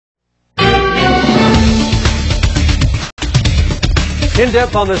In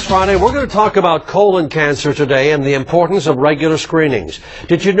depth on this Friday, we're going to talk about colon cancer today and the importance of regular screenings.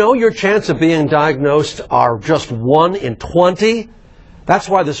 Did you know your chance of being diagnosed are just 1 in 20? That's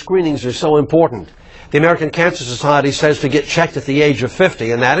why the screenings are so important. The American Cancer Society says to get checked at the age of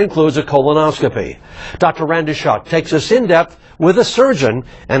 50, and that includes a colonoscopy. Dr. Randy Schuck takes us in depth with a surgeon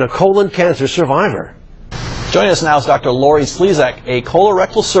and a colon cancer survivor. Joining us now is Dr. Laura Slezak, a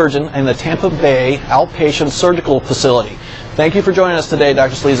colorectal surgeon in the Tampa Bay outpatient surgical facility. Thank you for joining us today,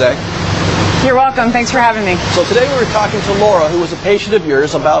 Dr. Slezak. You're welcome. Thanks for having me. So today we were talking to Laura, who was a patient of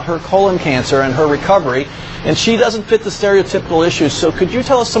yours, about her colon cancer and her recovery, and she doesn't fit the stereotypical issues. So could you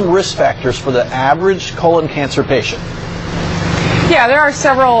tell us some risk factors for the average colon cancer patient? Yeah, there are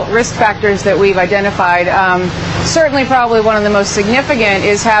several risk factors that we've identified. Certainly probably one of the most significant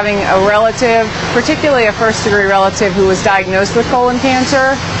is having a relative, particularly a first-degree relative who was diagnosed with colon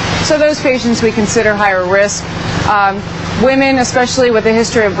cancer. So those patients we consider higher risk. Women, especially with a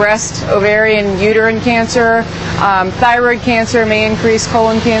history of breast, ovarian, uterine cancer, thyroid cancer may increase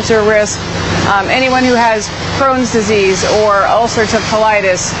colon cancer risk. Anyone who has Crohn's disease or ulcerative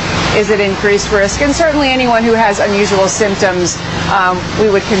colitis is at increased risk. And certainly anyone who has unusual symptoms,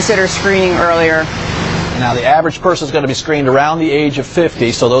 we would consider screening earlier. Now, the average person is going to be screened around the age of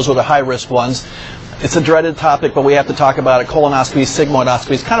 50, so those are the high-risk ones. It's a dreaded topic, but we have to talk about it. Colonoscopies,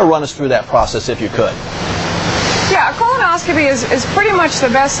 sigmoidoscopies. Kind of run us through that process if you could. Yeah, a colonoscopy is pretty much the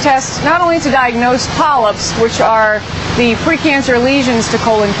best test, not only to diagnose polyps, which are the precancer lesions to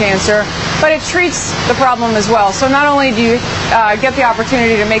colon cancer, but it treats the problem as well. So not only do you get the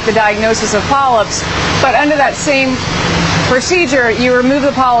opportunity to make the diagnosis of polyps, but under that same procedure, you remove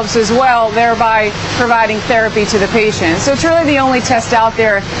the polyps as well, thereby providing therapy to the patient. So it's really the only test out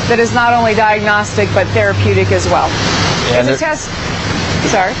there that is not only diagnostic, but therapeutic as well. And it's a test.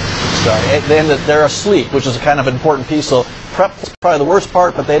 Sorry. Then they're asleep, which is a kind of important piece. So prep is probably the worst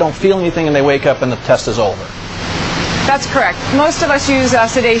part, but they don't feel anything and they wake up and the test is over. That's correct. Most of us use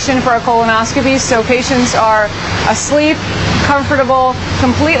sedation for our colonoscopies, so patients are asleep, comfortable,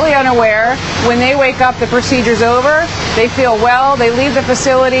 completely unaware. When they wake up, the procedure's over. They feel well, they leave the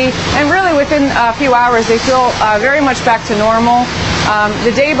facility, and really within a few hours they feel very much back to normal.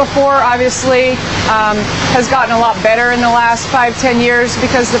 The day before, obviously, has gotten a lot better in the last 5-10 years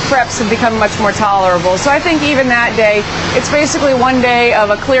because the preps have become much more tolerable. So I think even that day, it's basically one day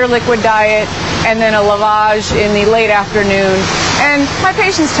of a clear liquid diet and then a lavage in the late afternoon. And my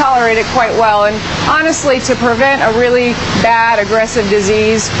patients tolerate it quite well. And honestly, to prevent a really bad, aggressive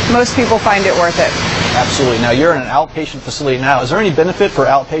disease, most people find it worth it. Absolutely. Now, you're in an outpatient facility now. Is there any benefit for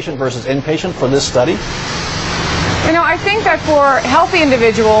outpatient versus inpatient for this study? You know, I think that for healthy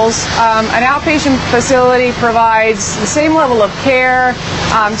individuals, an outpatient facility provides the same level of care,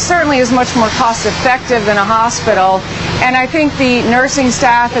 certainly is much more cost effective than a hospital, and I think the nursing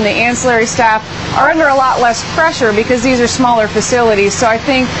staff and the ancillary staff are under a lot less pressure because these are smaller facilities, so I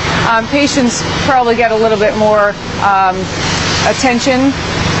think patients probably get a little bit more attention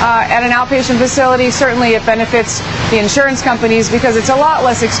at an outpatient facility. Certainly it benefits the insurance companies because it's a lot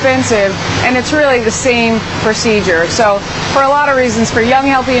less expensive and it's really the same procedure. So for a lot of reasons, for young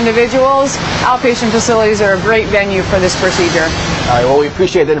healthy individuals, outpatient facilities are a great venue for this procedure. All right, well, we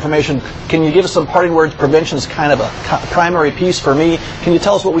appreciate that information. Can you give us some parting words? Prevention is kind of a primary piece for me. Can you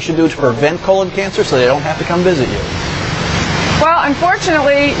tell us what we should do to prevent colon cancer so they don't have to come visit you? Well,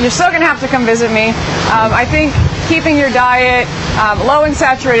 unfortunately, you're still going to have to come visit me. I think keeping your diet low in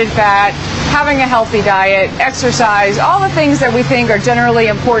saturated fat, having a healthy diet, exercise, all the things that we think are generally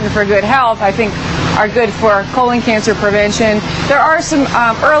important for good health, I think are good for colon cancer prevention. There are some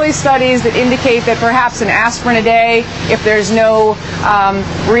early studies that indicate that perhaps an aspirin a day, if there's no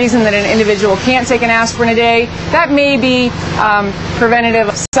reason that an individual can't take an aspirin a day, that may be preventative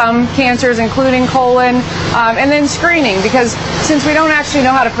of some cancers, including colon, and then screening, because since we don't actually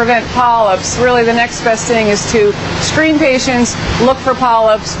know how to prevent polyps, really the next best thing is to screen patients, look for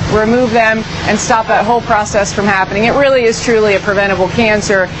polyps, remove them, and stop that whole process from happening. It really is truly a preventable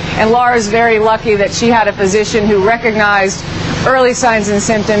cancer, and Laura's very lucky that she had a physician who recognized early signs and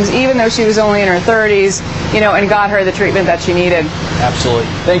symptoms, even though she was only in her 30s, and got her the treatment that she needed. Absolutely.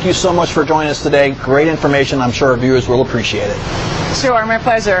 Thank you so much for joining us today. Great information. I'm sure our viewers will appreciate it. Sure, my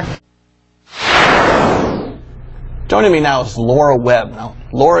pleasure. Joining me now is Laura Webb. Now,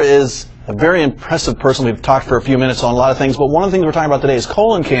 Laura is a very impressive person. We've talked for a few minutes on a lot of things, but one of the things we're talking about today is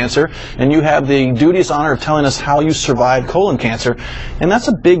colon cancer, and you have the dubious honor of telling us how you survived colon cancer, and that's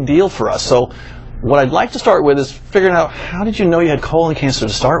a big deal for us. So what I'd like to start with is figuring out, how did you know you had colon cancer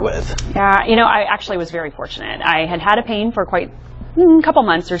to start with? Yeah, I actually was very fortunate. I had had a pain for quite a couple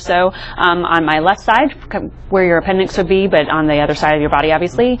months or so, on my left side, where your appendix would be, but on the other side of your body,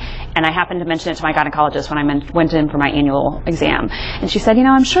 obviously. And I happened to mention it to my gynecologist when I went in for my annual exam. And she said, you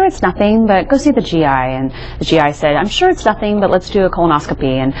know, I'm sure it's nothing, but go see the GI. And the GI said, I'm sure it's nothing, but let's do a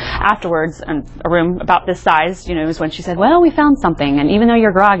colonoscopy. And afterwards, in a room about this size, you know, was when she said, well, we found something. And even though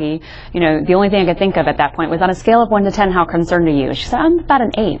you're groggy, you know, the only thing I could think of at that point was, on a scale of 1 to 10, how concerned are you? She said, I'm about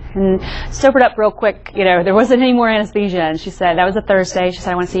an 8. And sobered up real quick, you know, there wasn't any more anesthesia. And she said, that was a Thursday. She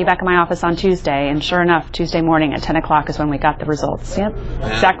said, I want to see you back in my office on Tuesday. And sure enough, Tuesday morning at 10 o'clock is when we got the results. Yep,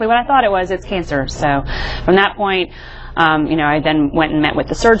 exactly what I thought it was. It's cancer. So from that point, you know, I then went and met with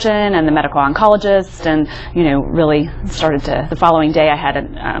the surgeon and the medical oncologist, and, you know, really started to, the following day I had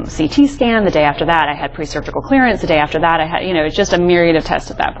a CT scan. The day after that I had pre-surgical clearance. The day after that I had, you know, it's just a myriad of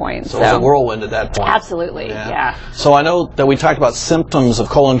tests at that point. So it was a whirlwind at that point. Absolutely, yeah. So I know that we talked about symptoms of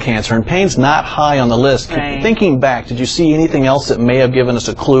colon cancer, and pain's not high on the list. Right. Thinking back, did you see anything else that may have given us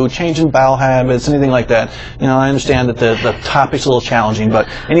a clue? Change in bowel habits, anything like that? You know, I understand that the topic's a little challenging, but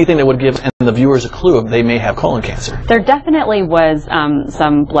anything that would give the viewers a clue if they may have colon cancer? There definitely was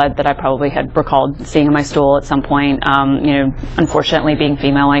some blood that I probably had recalled seeing in my stool at some point. You know, unfortunately, being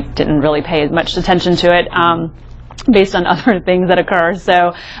female, I didn't really pay much attention to it. Based on other things that occur.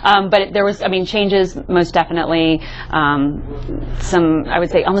 So, but there was, I mean, changes, most definitely, some, I would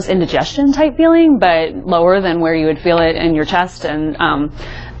say, almost indigestion type feeling, but lower than where you would feel it in your chest. And,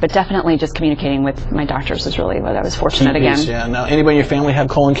 but definitely just communicating with my doctors is really what I was fortunate again. Yeah. Now, anybody in your family have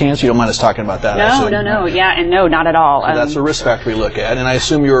colon cancer? You don't mind us talking about that? No. Yeah, and no, not at all. So that's a risk factor we look at. And I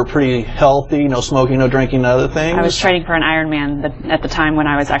assume you were pretty healthy, no smoking, no drinking, other things? I was training for an Ironman at the time when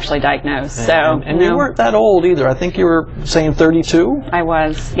I was actually diagnosed. And you weren't that old either. I think you were saying 32? I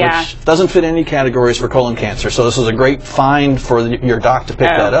was, yeah. Which doesn't fit any categories for colon cancer. So this was a great find for your doc to pick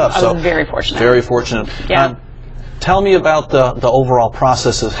that up. I was very fortunate. Very fortunate. Yeah. Tell me about the overall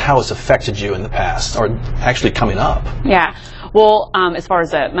process of how it's affected you in the past, or actually coming up. Yeah. Well, as far as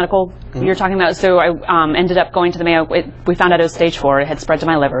the medical you're talking about, so I ended up going to the Mayo. We found out it was stage 4. It had spread to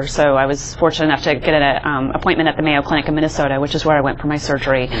my liver, so I was fortunate enough to get an appointment at the Mayo Clinic in Minnesota, which is where I went for my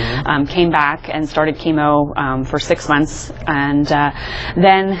surgery. Came back and started chemo for 6 months, and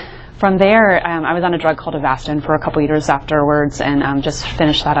then from there, I was on a drug called Avastin for a couple years afterwards, and just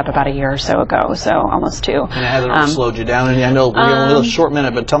finished that up about a year or so ago, so almost 2. And it hasn't slowed you down. And I know we have a little short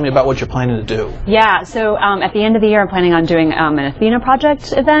minute, but tell me about what you're planning to do. Yeah, so at the end of the year, I'm planning on doing an Athena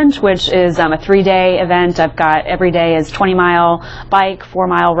Project event, which is a 3-day event. I've got every day is 20-mile bike,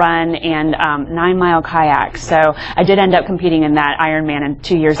 4-mile run, and 9-mile kayak. So I did end up competing in that Ironman in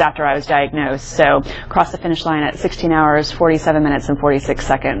 2 years after I was diagnosed. So crossed the finish line at 16 hours, 47 minutes, and 46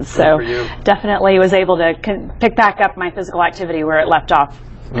 seconds. So definitely was able to pick back up my physical activity where it left off.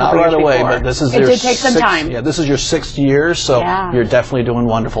 Not right away, but this is it did take some time. Yeah, this is your 6th year, so you're definitely doing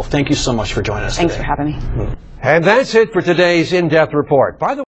wonderful. Thank you so much for joining us today. Thanks for having me. And that's it for today's In-Depth Report. By the